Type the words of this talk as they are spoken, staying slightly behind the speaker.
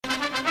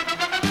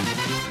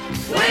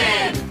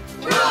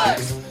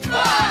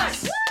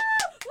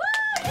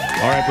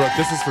right, Brooke,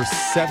 this is for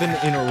 7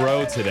 in a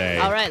row today.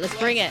 All right, let's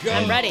bring it.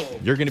 I'm ready.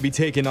 You're going to be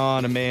taking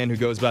on a man who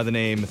goes by the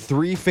name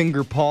Three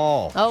Finger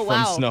Paul Oh,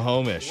 wow. from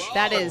Snohomish.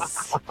 That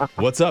is.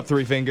 What's up,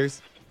 Three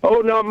Fingers?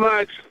 Oh, not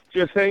much.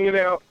 Just hanging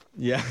out.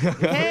 Yeah.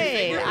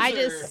 Hey,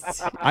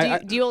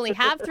 do you only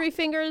have 3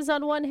 fingers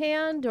on one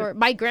hand? Or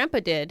my grandpa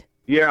did.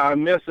 Yeah,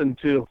 I'm missing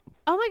two.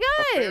 Oh, my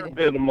I God.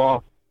 bit them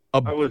off.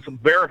 I was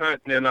bear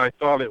hunting and I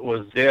thought it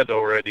was dead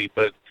already,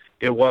 but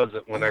it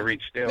wasn't when I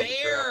reached down.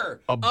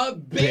 A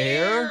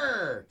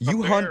bear?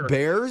 You hunt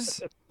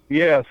bears?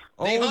 Yes.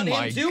 They Oh hunt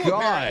my him too,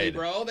 God. apparently,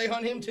 bro. They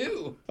hunt him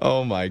too.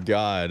 Oh my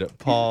God,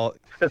 Paul.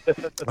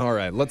 All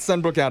right, let's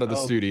send Brooke out of the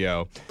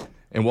studio.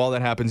 And while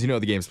that happens, you know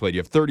the game's played. You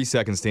have 30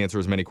 seconds to answer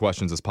as many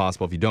questions as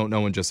possible. If you don't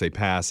know one, just say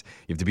pass.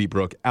 You have to beat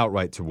Brooke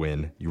outright to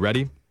win. You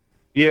ready?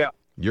 Yeah.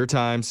 Your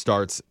time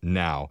starts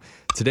now.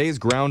 Today is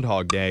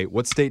Groundhog Day.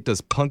 What state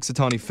does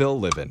Punxsutawney Phil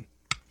live in?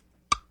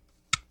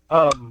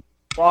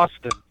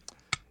 Boston.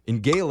 In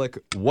Gaelic,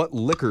 what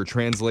liquor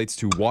translates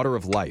to water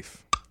of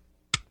life?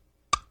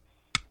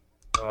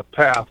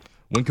 Pass.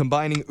 When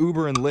combining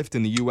Uber and Lyft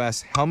in the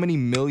U.S., how many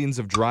millions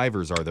of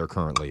drivers are there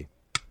currently?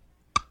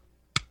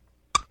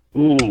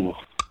 Ooh,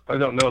 I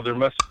don't know. There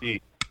must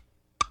be a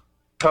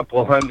couple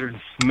 100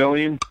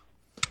 million.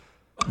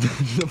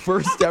 The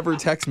first ever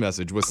text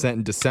message was sent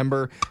in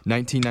December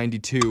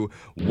 1992.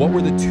 What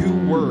were the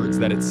 2 words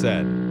that it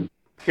said?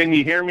 Can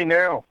you hear me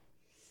now?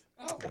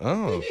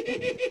 Oh.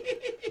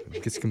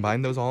 Just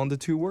combine those all into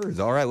 2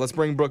 words. All right, let's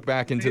bring Brooke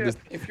back into this.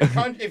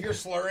 If you're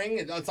slurring,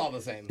 it's all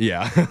the same.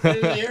 Yeah. Can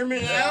you hear me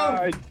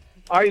now?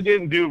 I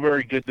didn't do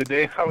very good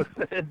today.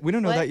 We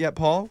don't know What? that yet,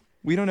 Paul.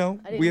 We don't know.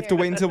 didn't We have to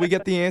hear. wait until we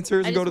get the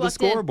answers I and go just to the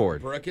walked in.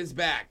 scoreboard. Brooke is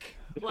back.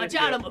 Watch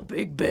out, I'm a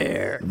big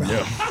bear.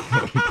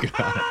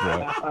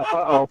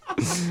 Uh-oh.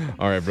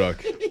 All right,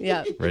 Brooke.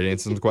 Yeah. Ready to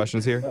answer some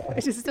questions here? I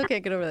just still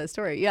can't get over that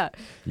story. Yeah.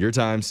 Your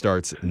time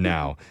starts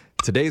now.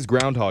 Today's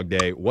Groundhog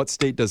Day. What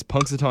state does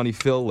Punxsutawney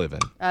Phil live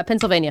in?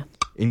 Pennsylvania.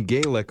 In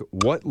Gaelic,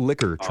 what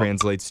liquor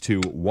translates to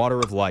water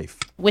of life?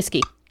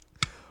 Whiskey.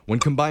 When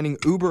combining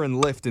Uber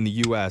and Lyft in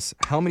the U.S.,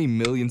 how many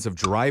millions of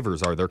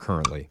drivers are there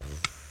currently?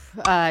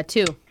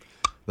 2.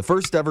 The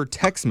first ever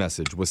text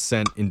message was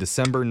sent in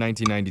December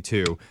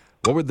 1992.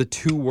 What were the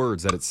 2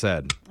 words that it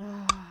said?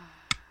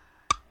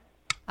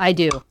 I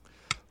do.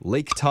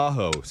 Lake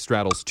Tahoe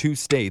straddles 2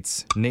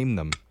 states. Name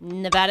them.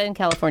 Nevada and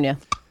California.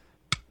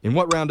 In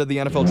what round of the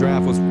NFL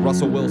draft was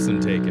Russell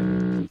Wilson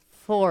taken?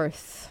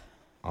 4th.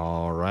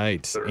 All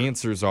right.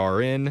 Answers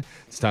are in.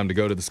 It's time to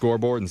go to the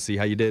scoreboard and see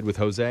how you did with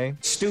Jose.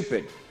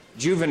 Stupid,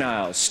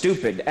 juvenile,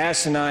 stupid,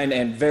 asinine,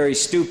 and very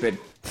stupid.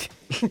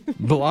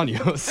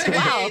 Bolaños.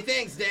 Hey,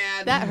 thanks,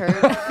 Dad. That hurt.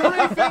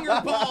 3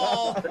 finger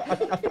ball.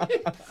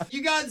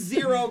 You got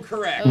 0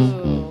 correct.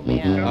 Oh,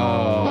 man.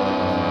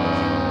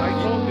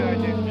 I told you I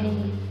didn't do.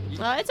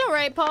 It's all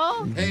right,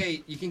 Paul.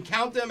 Hey, you can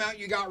count them out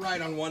you got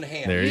right on one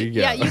hand. There you go.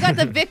 Yeah, you got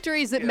the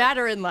victories that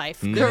matter in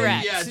life.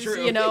 Correct. Yeah,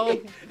 true. You know?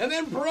 And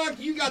then, Brooke,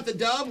 you got the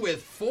dub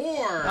with 4. All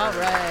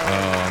right.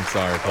 Oh, I'm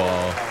sorry,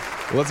 Paul.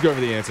 Let's go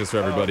over the answers for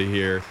everybody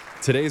here.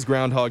 Today's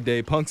Groundhog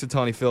Day.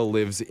 Punxsutawney Phil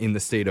lives in the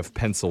state of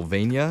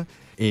Pennsylvania.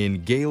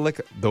 In Gaelic,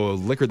 the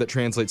liquor that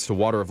translates to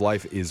water of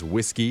life is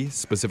whiskey,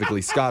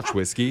 specifically Scotch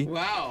whiskey.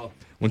 Wow.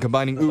 When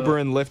combining Uber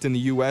and Lyft in the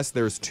U.S.,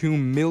 there's 2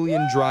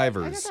 million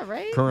drivers I got that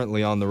right?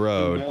 currently on the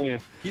road. Million.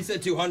 He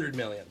said 200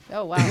 million.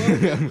 Oh, wow.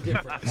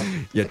 Different.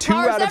 Yeah, 2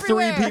 Cars out of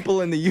 3 everywhere.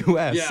 people in the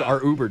U.S. Yeah.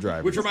 are Uber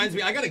drivers. Which reminds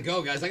me, I gotta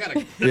go, guys. I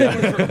gotta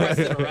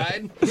requested a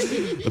ride.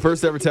 The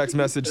first ever text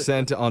message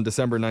sent on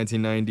December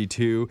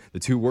 1992. The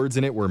 2 words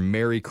in it were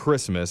Merry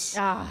Christmas.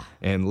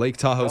 And Lake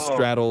Tahoe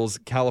straddles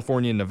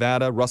California and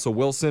Nevada. Russell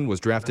Wilson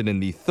was drafted in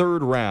the 3rd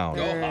round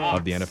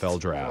of the NFL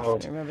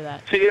draft. I remember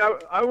that. See,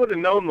 I would have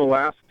known the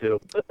last 2.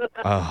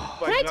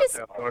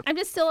 I'm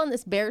just still on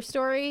this bear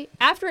story.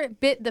 After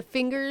it bit the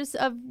fingers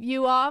of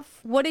you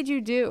off, what did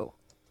you do?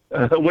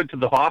 I went to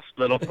the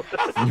hospital.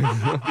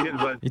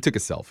 He took a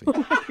selfie.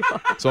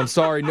 So I'm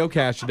sorry, no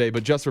cash today,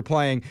 but just for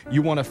playing,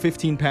 you won a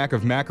 15-pack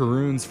of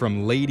macaroons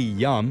from Lady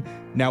Yum.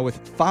 Now with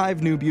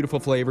 5 new beautiful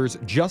flavors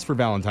just for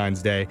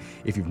Valentine's Day.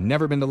 If you've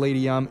never been to Lady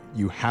Yum,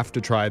 you have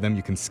to try them.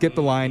 You can skip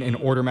the line and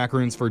order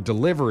macaroons for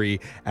delivery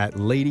at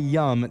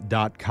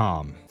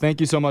ladyyum.com. Thank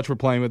you so much for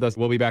playing with us.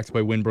 We'll be back to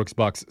play Winbrooks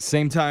Bucks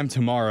same time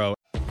tomorrow.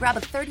 Grab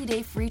a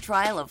 30-day free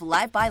trial of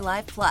Live by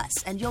Live Plus,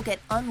 and you'll get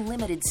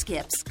unlimited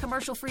skips,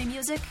 commercial-free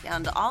music,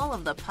 and all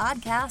of the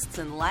podcasts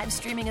and live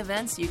streaming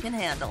events you can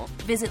handle.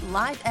 Visit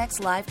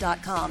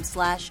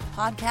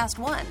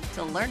livexlive.com/podcast1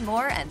 to learn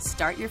more and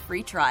start your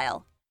free trial.